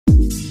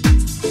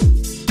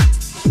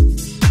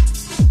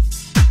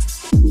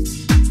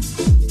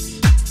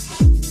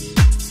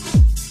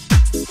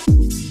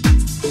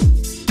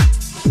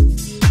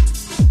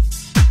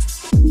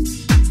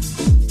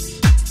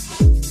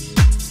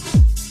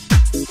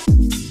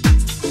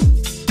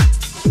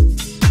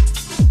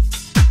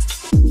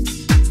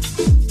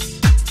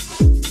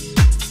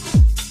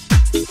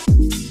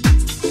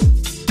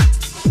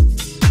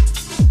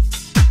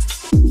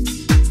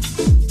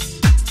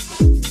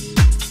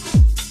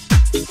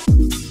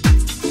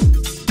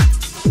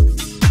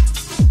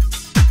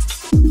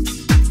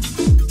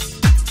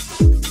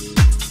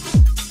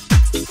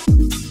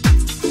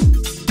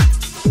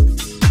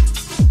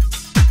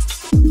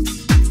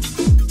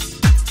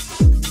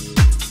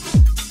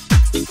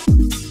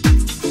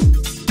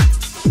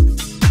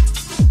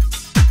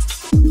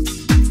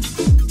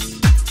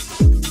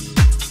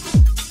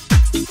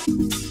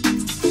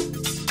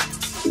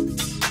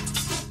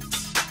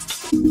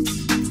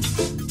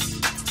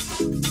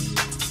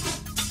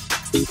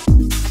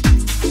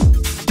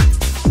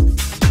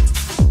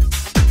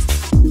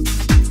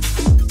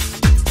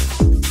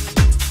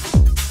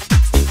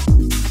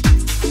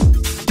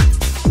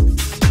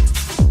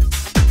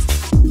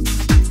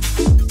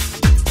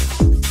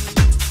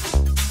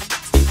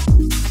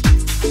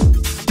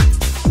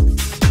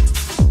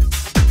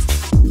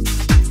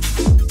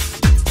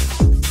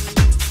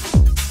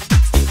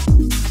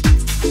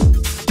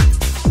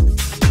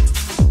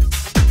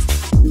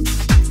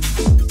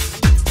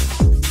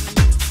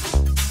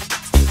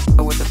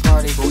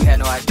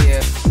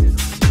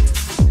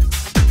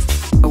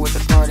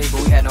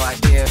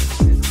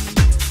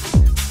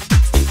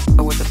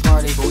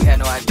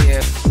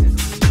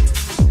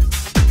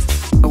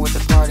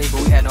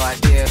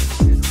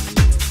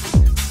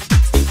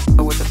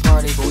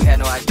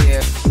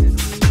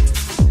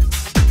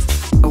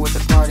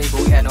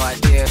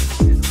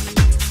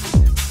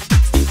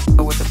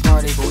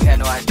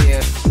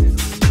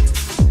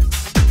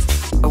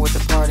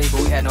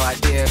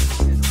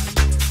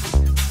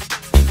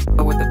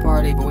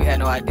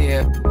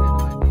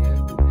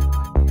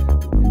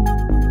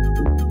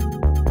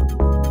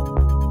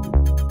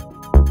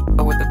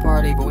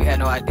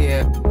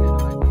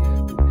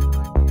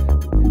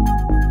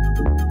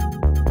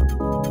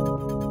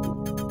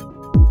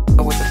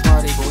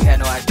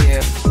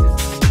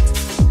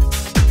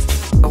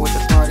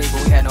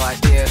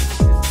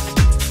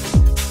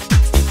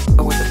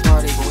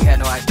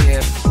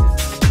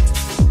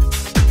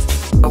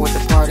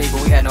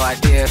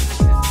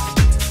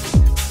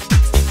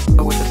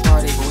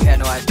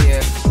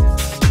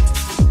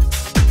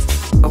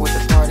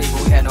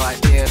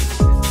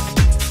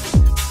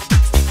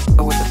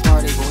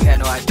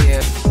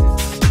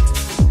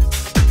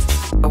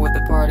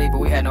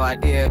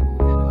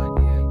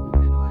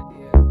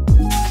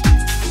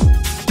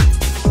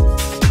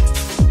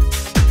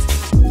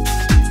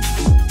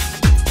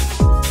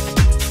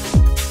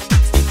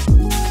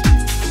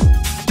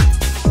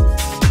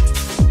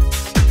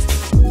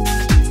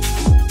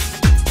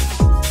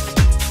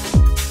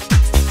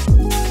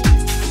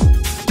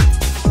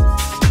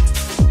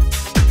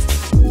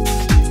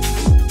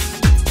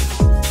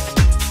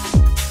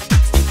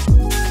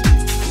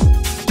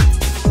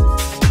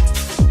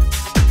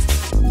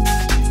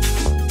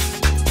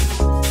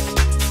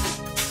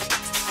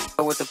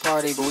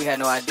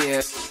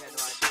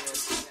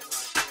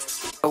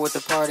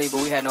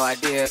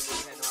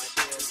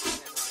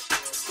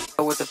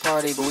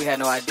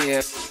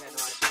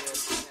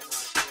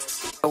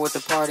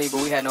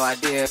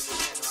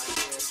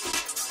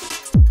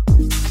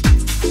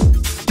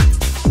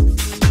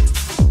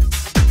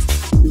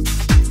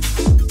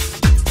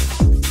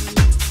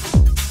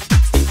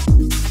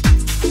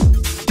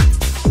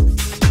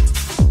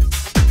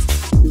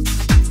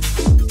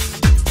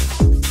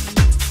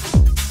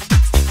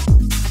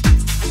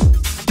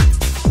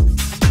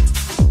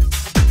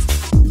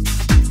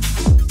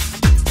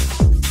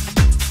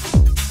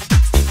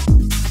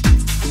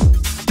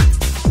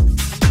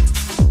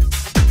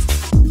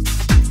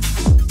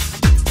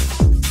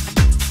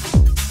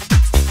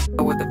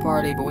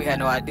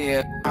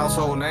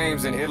Household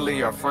names in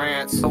Italy or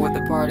France. With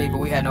the party, but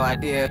we had no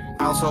idea.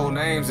 Household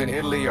names in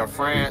Italy or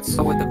France.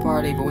 With the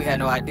party, but we had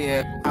no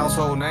idea.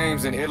 Household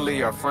names in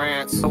Italy or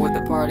France. With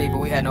the party, but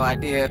we had no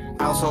idea.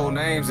 Household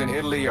names in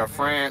Italy or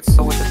France.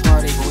 With the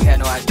party, but we had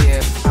no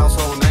idea.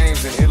 Household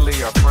names in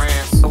Italy or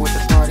France. With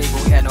the party,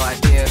 but we had no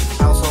idea.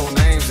 Household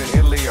names in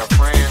Italy or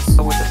France.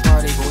 With the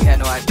party, but we had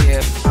no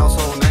idea.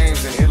 Household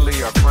names in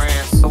Italy or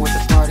France. With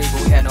the party,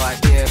 but we had no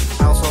idea.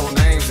 Household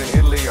names in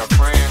Italy or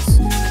France.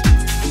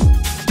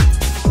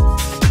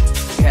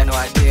 We had no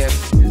idea.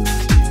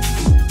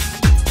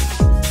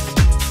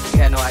 We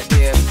had no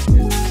idea.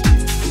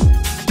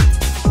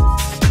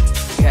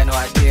 We had no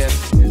idea.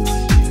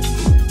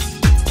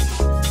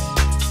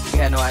 We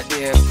had no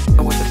idea.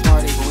 With the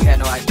party, but we had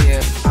no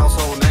idea.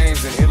 Household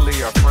names in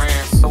Italy or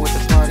France. With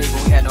the party,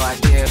 but we had no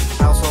idea.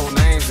 Household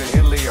names in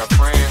Italy or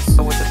France.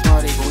 With the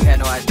party, but we had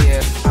no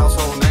idea.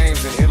 Household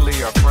names in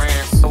Italy or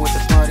France. With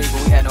the party,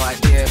 but we had no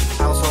idea.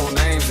 Household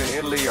names in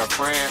Italy or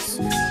France.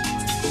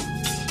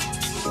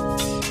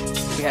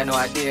 We had no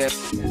idea.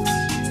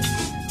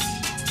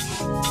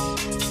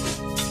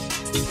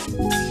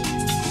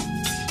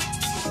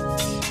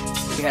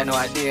 We had no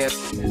idea.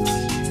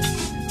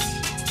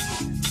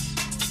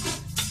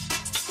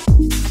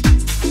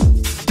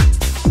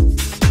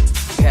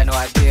 We had no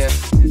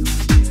idea.